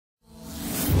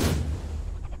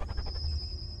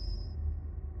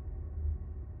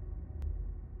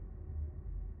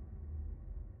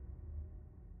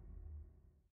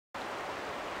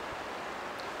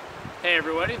Hey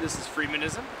everybody, this is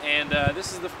Freemanism, and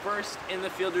this is the first in the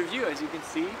field review. As you can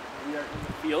see, we are in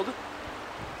the field.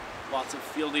 Lots of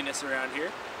fieldiness around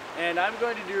here. And I'm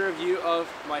going to do a review of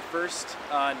my first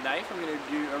knife. I'm going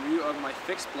to do a review of my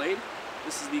fixed blade.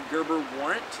 This is the Gerber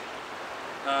Warrant.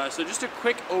 So just a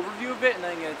quick overview of it, and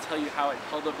then I'm going to tell you how it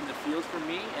held up in the field for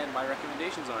me and my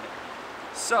recommendations on it.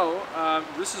 So,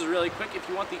 this is really quick. If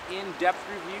you want the in-depth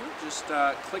review, just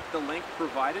click the link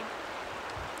provided.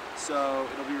 So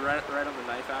it'll be right on the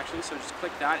knife actually, so just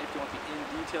click that if you want the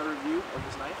in-detail review of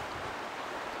this knife.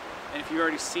 And if you've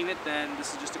already seen it, then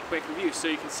this is just a quick review. So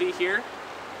you can see here,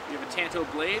 you have a tanto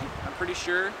blade. I'm pretty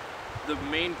sure the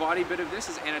main body bit of this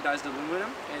is anodized aluminum,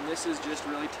 and this is just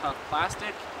really tough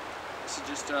plastic. This is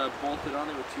just bolted on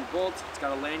there with 2 bolts. It's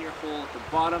got a lanyard hole at the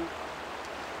bottom.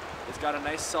 It's got a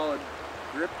nice solid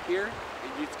grip here.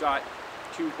 It's got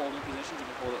 2 holding positions. You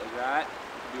can hold it like that.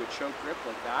 You can do a choke grip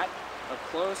like that. Up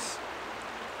close,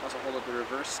 also hold up the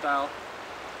reverse style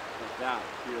like that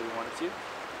if you really wanted to.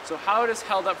 So how it has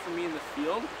held up for me in the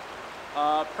field,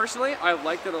 personally I've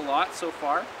liked it a lot so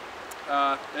far.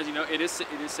 As you know, it is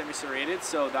semi-serrated,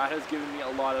 so that has given me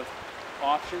a lot of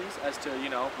options as to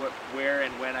where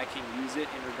and when I can use it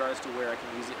in regards to where I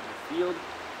can use it in the field.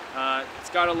 It's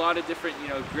got a lot of different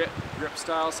grip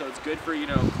styles, so it's good for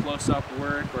close-up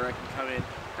work, or I can come in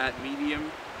at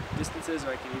medium distances, or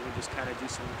I can even just kind of do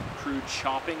some crude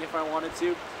chopping if I wanted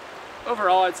to.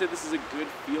 Overall, I'd say this is a good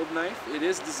field knife. It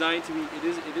is designed to be.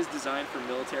 It is designed for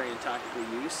military and tactical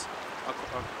use,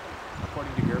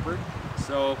 according to Gerber.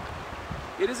 So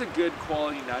it is a good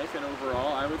quality knife, and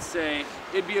overall, I would say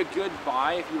it'd be a good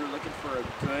buy if you were looking for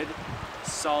a good,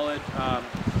 solid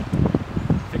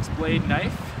fixed blade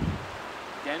knife.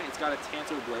 Again, it's got a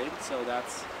tanto blade, so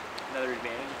that's another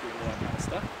advantage if you're into that kind of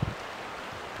stuff.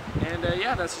 And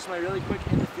yeah, that's just my really quick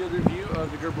in-the-field review of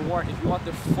the Gerber Warrant. If you want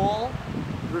the full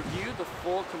review, the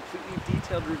full, completely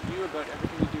detailed review about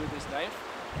everything to do with this knife,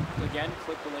 again,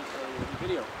 click the link earlier in the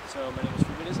video. So my name is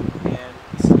Freemanism, and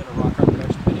this is going to rock out.